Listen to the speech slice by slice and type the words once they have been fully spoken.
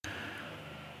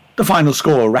The final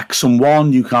score, Wrexham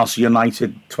 1, Newcastle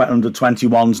United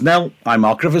under-21s 0. I'm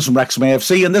Mark Griffiths from Wrexham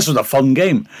AFC, and this was a fun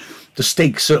game. The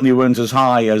stakes certainly weren't as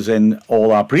high as in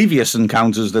all our previous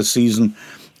encounters this season,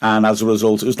 and as a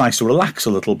result, it was nice to relax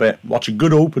a little bit, watch a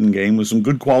good open game with some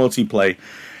good quality play,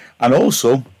 and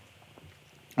also,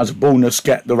 as a bonus,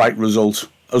 get the right result,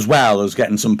 as well as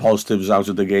getting some positives out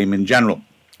of the game in general.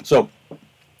 So,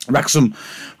 Wrexham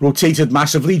rotated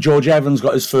massively. George Evans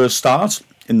got his first start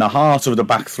in the heart of the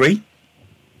back three,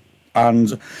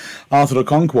 and Arthur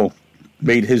Okonkwo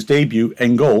made his debut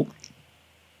in goal,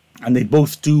 and they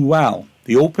both do well.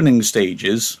 The opening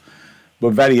stages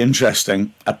were very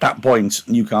interesting. At that point,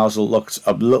 Newcastle looked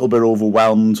a little bit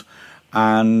overwhelmed,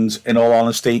 and in all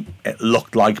honesty, it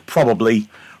looked like probably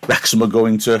Wrexham were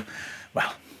going to,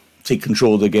 take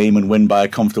control of the game and win by a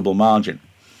comfortable margin.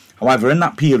 However, in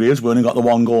that period, we only got the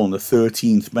one goal in the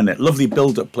 13th minute. Lovely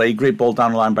build-up play, great ball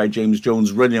down the line by James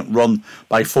Jones, brilliant run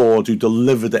by Ford, who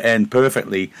delivered the end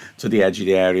perfectly to the edge of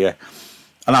the area.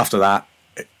 And after that,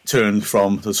 it turned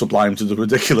from the sublime to the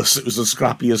ridiculous. It was the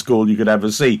scrappiest goal you could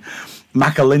ever see.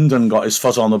 McAlinden got his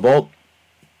foot on the ball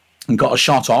and got a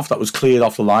shot off that was cleared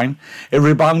off the line. It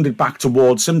rebounded back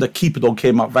towards him. The keeper, though,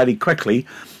 came up very quickly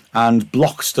and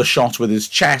blocked the shot with his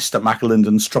chest that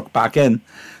McAlinden struck back in.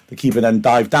 The keeper then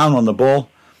dived down on the ball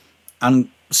and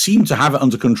seemed to have it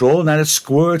under control, and then it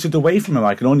squirted away from him.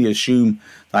 I can only assume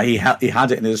that he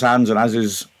had it in his hands, and as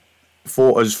his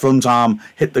front arm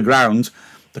hit the ground,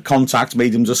 the contact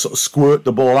made him just sort of squirt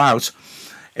the ball out.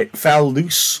 It fell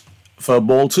loose for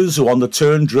Walters, who on the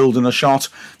turn drilled in a shot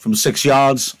from 6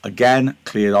 yards, again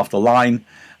cleared off the line,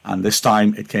 and this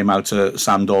time it came out to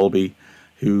Sam Dalby,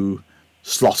 who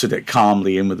slotted it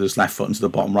calmly in with his left foot into the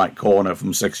bottom right corner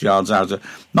from 6 yards out.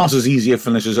 Not as easy a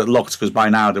finish as it looked, because by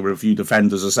now there were a few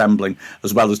defenders assembling,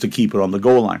 as well as the keeper on the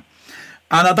goal line.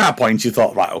 And at that point you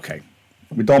thought, right, okay,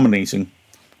 we're dominating.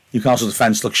 Newcastle's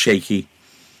defence looks shaky,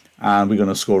 and we're going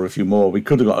to score a few more. We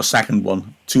could have got a second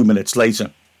one 2 minutes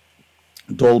later.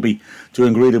 Dalby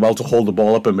doing really well to hold the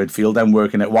ball up in midfield, then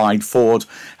working it wide. Ford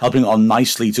helping on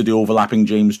nicely to the overlapping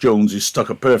James Jones, who stuck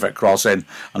a perfect cross in,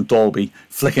 and Dalby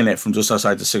flicking it from just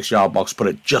outside the 6 yard box, put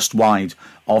it just wide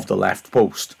of the left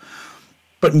post.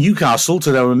 But Newcastle,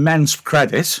 to their immense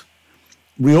credit,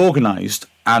 reorganised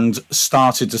and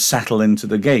started to settle into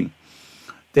the game.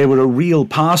 They were a real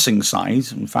passing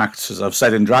side. In fact, as I've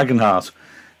said in Dragonheart,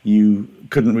 you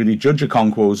couldn't really judge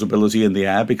Okonkwo's ability in the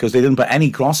air because they didn't put any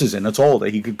crosses in at all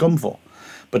that he could come for.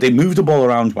 But they moved the ball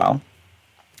around well.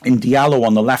 In Diallo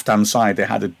on the left-hand side, they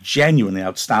had a genuinely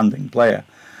outstanding player.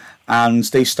 And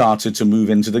they started to move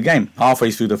into the game.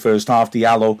 Halfway through the first half,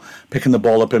 Diallo picking the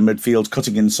ball up in midfield,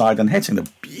 cutting inside and hitting a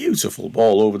beautiful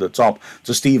ball over the top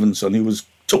to Stevenson, who was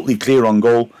totally clear on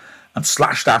goal and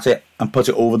slashed at it and put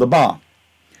it over the bar.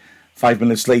 5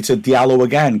 minutes later, Diallo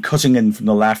again cutting in from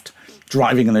the left,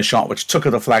 driving in a shot which took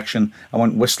a deflection and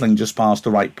went whistling just past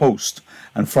the right post.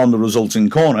 And from the resulting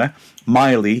corner,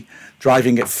 Miley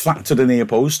driving it flat to the near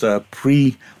post, a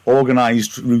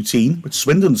pre-organised routine which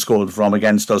Swindon scored from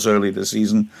against us early this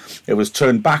season. It was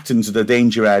turned back into the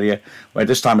danger area, where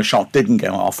this time a shot didn't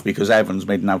get off because Evans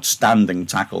made an outstanding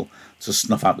tackle to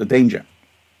snuff out the danger.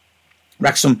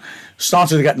 Wrexham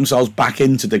started to get themselves back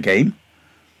into the game,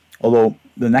 although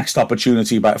the next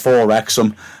opportunity for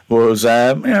Wrexham was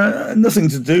nothing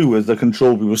to do with the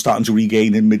control we were starting to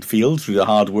regain in midfield through the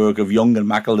hard work of Young and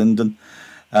McAlinden.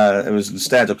 It was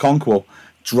instead Okonkwo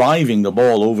driving the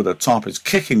ball over the top. His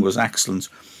kicking was excellent,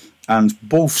 and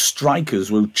both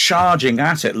strikers were charging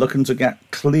at it, looking to get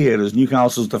clear as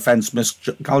Newcastle's defence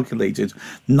miscalculated.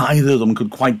 Neither of them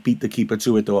could quite beat the keeper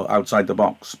to it, though, outside the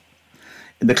box.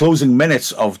 In the closing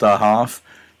minutes of the half,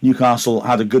 Newcastle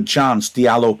had a good chance.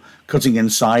 Diallo cutting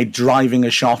inside, driving a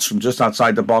shot from just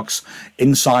outside the box,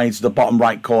 inside the bottom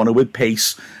right corner with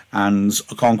pace, and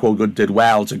Okonkwo did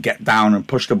well to get down and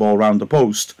push the ball around the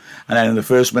post. And then in the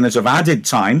first minute of added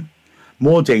time,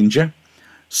 more danger,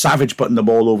 Savage putting the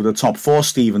ball over the top for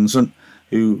Stevenson,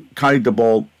 who carried the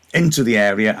ball into the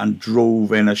area and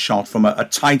drove in a shot from a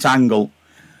tight angle.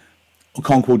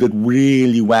 Okonkwo did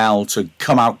really well to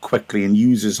come out quickly and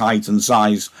use his height and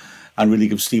size and really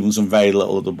give Stevenson very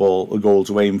little of the goal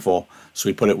to aim for, so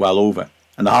he put it well over.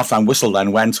 And the half-time whistle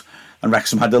then went, and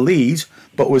Wrexham had the lead,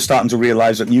 but we're starting to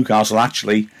realise that Newcastle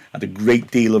actually had a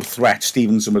great deal of threat.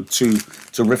 Stevenson with two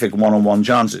terrific one-on-one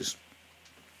chances.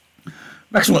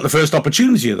 Wrexham got the first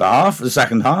opportunity of the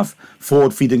second half.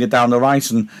 Ford feeding it down the right,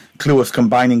 and Cleworth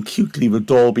combining cutely with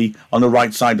Dalby on the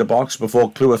right side of the box before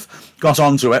Cleworth got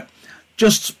onto it.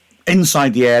 Just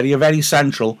inside the area, very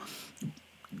central,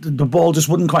 the ball just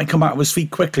wouldn't quite come out of his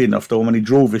feet quickly enough, though. When he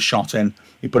drove his shot in,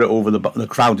 he put it over the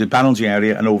crowded penalty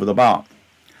area and over the bar.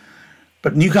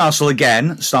 But Newcastle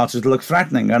again started to look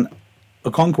threatening, and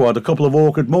Okonkwo had a couple of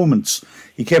awkward moments.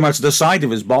 He came out to the side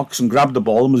of his box and grabbed the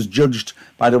ball and was judged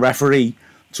by the referee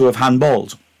to have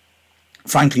handballed.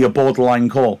 Frankly, a borderline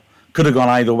call. Could have gone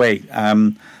either way.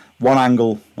 One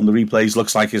angle on the replays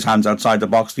looks like his hand's outside the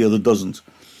box, the other doesn't.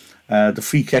 The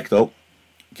free kick, though,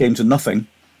 came to nothing.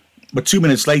 But 2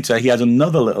 minutes later, he had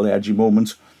another little edgy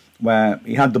moment where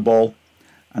he had the ball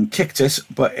and kicked it,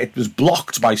 but it was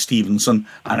blocked by Stevenson,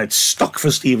 and it stuck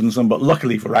for Stevenson. But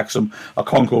luckily for Wrexham,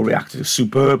 Okonkwo reacted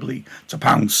superbly to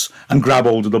pounce and grab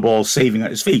hold of the ball, saving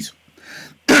at his feet.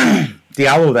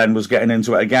 Diallo then was getting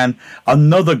into it again.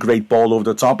 Another great ball over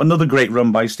the top, another great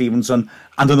run by Stevenson,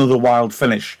 and another wild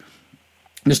finish.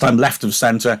 This time left of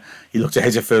centre, he looked to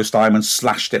hit it first time and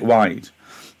slashed it wide.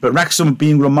 But Wrexham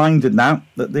being reminded now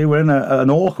that they were in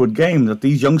an awkward game, that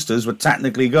these youngsters were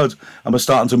technically good and were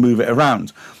starting to move it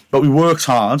around. But we worked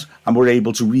hard and were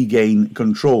able to regain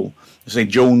control. Say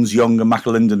Jones, Young and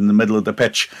McAlinden in the middle of the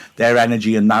pitch, their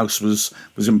energy and nous was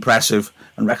impressive,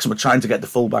 and Wrexham were trying to get the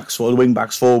full-backs or the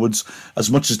wing-backs forwards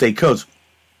as much as they could.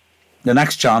 The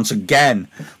next chance again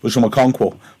was from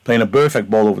Okonkwo, playing a perfect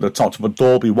ball over the top to put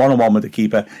Dalby one-on-one with the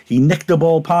keeper. He nicked the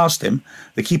ball past him.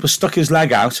 The keeper stuck his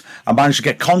leg out and managed to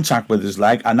get contact with his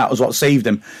leg, and that was what saved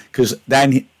him, because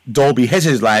then Dalby hit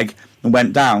his leg and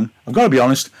went down. I've got to be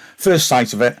honest, first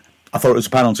sight of it, I thought it was a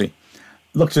penalty.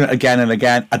 Looked at it again and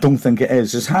again, I don't think it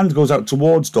is. His hand goes out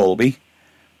towards Dalby,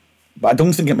 but I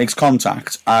don't think it makes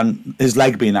contact, and his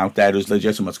leg being out there is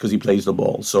legitimate because he plays the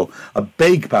ball. So a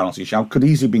big penalty shout could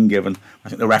easily have been given. I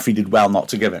think the referee did well not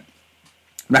to give it.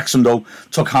 Wrexham, though,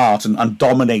 took heart and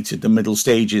dominated the middle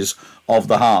stages of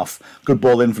the half. Good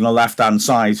ball in from the left-hand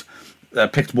side,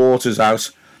 picked Waters out,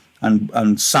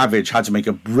 and Savage had to make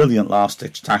a brilliant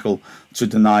last-ditch tackle to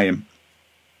deny him.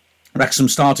 Wrexham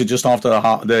started just after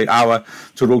the hour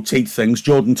to rotate things.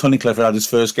 Jordan Tunnicliffe had his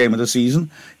first game of the season.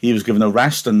 He was given a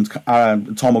rest, and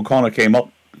Tom O'Connor came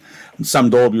up. And Sam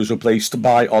Dalby was replaced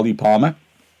by Ollie Palmer.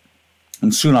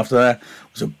 And soon after that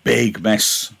was a big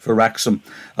miss for Wrexham.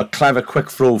 A clever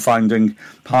quick throw finding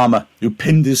Palmer, who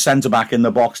pinned his centre-back in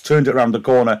the box, turned it around the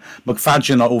corner.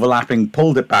 McFadden overlapping,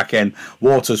 pulled it back in.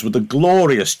 Waters with a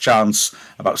glorious chance,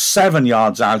 about 7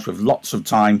 yards out with lots of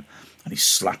time. And he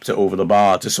slapped it over the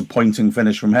bar. Disappointing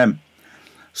finish from him.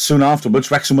 Soon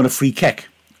afterwards, Wrexham won a free kick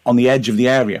on the edge of the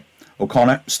area.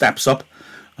 O'Connor steps up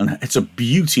and it's a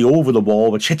beauty over the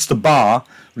wall, which hits the bar,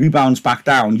 rebounds back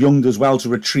down. Young does well to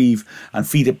retrieve and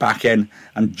feed it back in.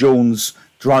 And Jones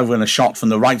driving a shot from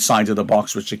the right side of the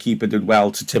box, which the keeper did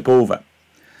well to tip over.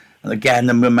 And again,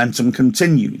 the momentum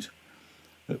continued.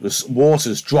 It was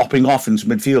Waters dropping off into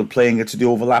midfield, playing it to the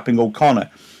overlapping O'Connor.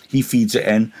 He feeds it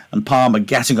in, and Palmer,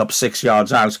 getting up 6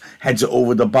 yards out, heads it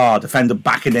over the bar. Defender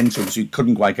backing into him, so he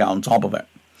couldn't quite get on top of it.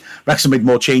 Wrexham made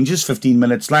more changes, 15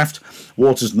 minutes left.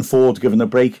 Waters and Ford given a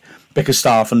break.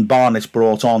 Bickerstaff and Barnett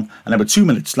brought on, and there were 2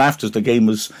 minutes left as the game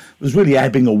was really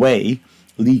ebbing away.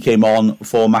 Lee came on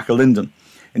for McAlinden.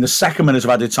 In the second minute of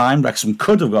added time, Wrexham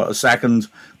could have got a second.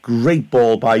 Great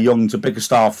ball by Young to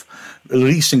Bickerstaff,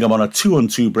 releasing him on a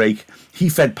 2-on-2 break. He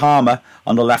fed Palmer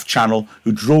on the left channel,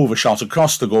 who drove a shot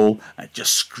across the goal and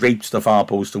just scraped the far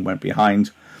post and went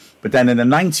behind. But then in the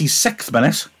 96th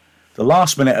minute, the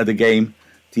last minute of the game,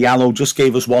 Diallo just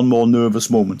gave us one more nervous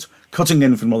moment, cutting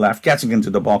in from the left, getting into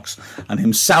the box, and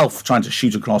himself trying to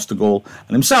shoot across the goal,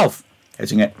 and himself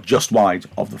hitting it just wide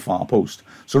of the far post.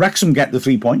 So Wrexham get the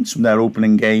 3 points from their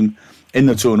opening game in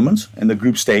the tournament, in the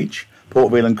group stage.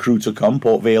 Port Vale and Crewe to come.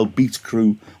 Port Vale beat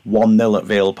Crewe 1-0 at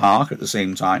Vale Park at the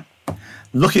same time.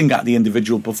 Looking at the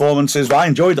individual performances, well, I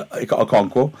enjoyed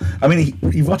Okonkwo. I mean,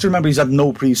 you've got to remember he's had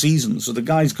no pre-season, so the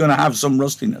guy's going to have some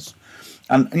rustiness.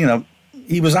 And, you know,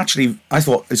 he was actually, I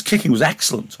thought his kicking was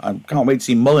excellent. I can't wait to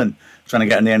see Mullen trying to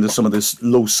get in the end of some of this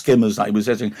low skimmers that he was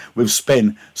hitting with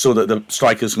spin so that the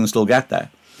strikers can still get there.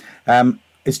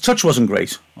 His touch wasn't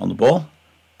great on the ball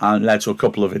and led to a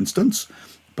couple of incidents.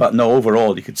 But no,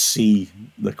 overall, you could see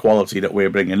the quality that we're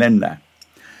bringing in there.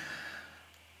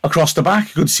 Across the back,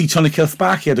 you could see Tunnicliffe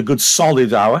back. He had a good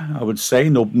solid hour, I would say.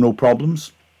 No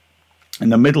problems. In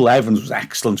the middle, Evans was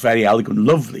excellent, very elegant,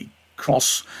 lovely.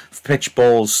 Cross-pitch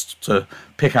balls to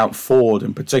pick out Ford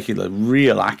in particular.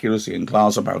 Real accuracy and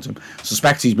class about him.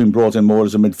 Suspect he's been brought in more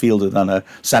as a midfielder than a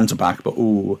centre-back, but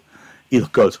he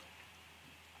looked good.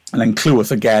 And then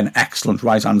Cleworth again, excellent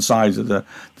right-hand side of the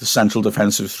central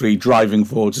defensive three, driving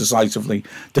forward decisively,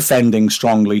 defending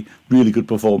strongly. Really good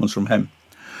performance from him.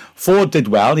 Ford did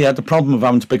well. He had the problem of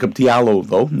having to pick up Diallo,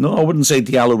 though. No, I wouldn't say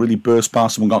Diallo really burst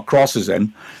past him and got crosses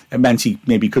in. It meant he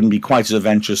maybe couldn't be quite as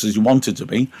adventurous as he wanted to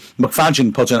be.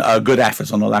 McFadden put in a good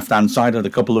effort on the left-hand side, had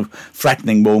a couple of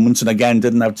threatening moments, and again,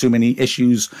 didn't have too many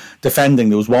issues defending.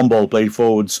 There was one ball played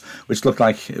forwards, which looked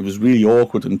like it was really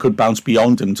awkward and could bounce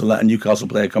beyond him to let a Newcastle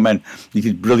player come in. He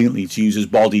did brilliantly to use his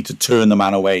body to turn the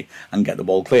man away and get the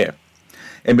ball clear.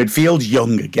 In midfield,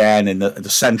 Young again in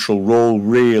the central role,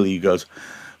 really good.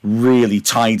 Really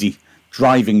tidy,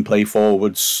 driving play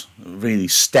forwards, really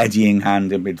steadying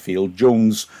hand in midfield.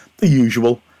 Jones, the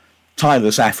usual,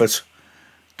 tireless effort,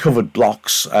 covered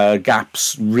blocks,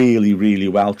 gaps really, really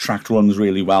well, tracked runs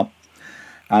really well.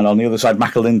 And on the other side,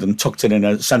 McAlinden tucked in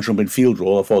a central midfield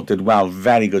role, I thought did well,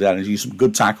 very good energy, some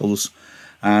good tackles,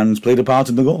 and played a part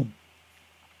in the goal.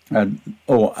 And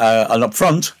up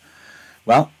front,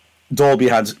 well, Dalby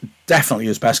had definitely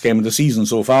his best game of the season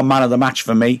so far. Man of the match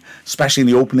for me, especially in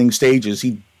the opening stages.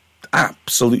 He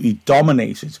absolutely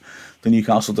dominated the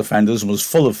Newcastle defenders and was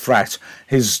full of threat.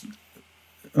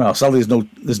 Sadly,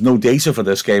 there's no data for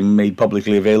this game made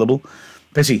publicly available.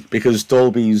 Pity, because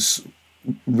Dalby's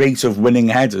rate of winning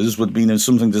headers would have been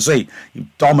something to see. He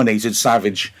dominated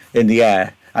Savage in the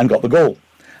air and got the goal.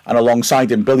 And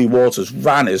alongside him, Billy Waters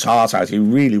ran his heart out. He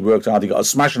really worked hard. He got a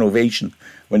smashing ovation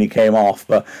when he came off,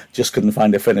 but just couldn't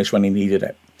find a finish when he needed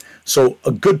it. So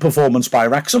a good performance by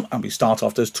Wrexham, and we start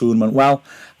off this tournament well.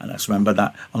 And let's remember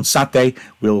that on Saturday,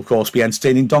 we'll of course be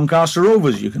entertaining Doncaster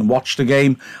Rovers. You can watch the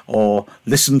game or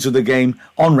listen to the game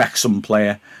on Wrexham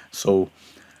Player. So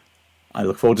I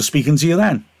look forward to speaking to you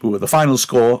then. But with the final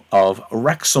score of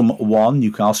Wrexham 1,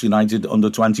 Newcastle United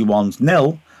under 21s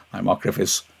 0, I'm Mark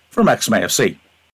Griffiths from Wrexham AFC.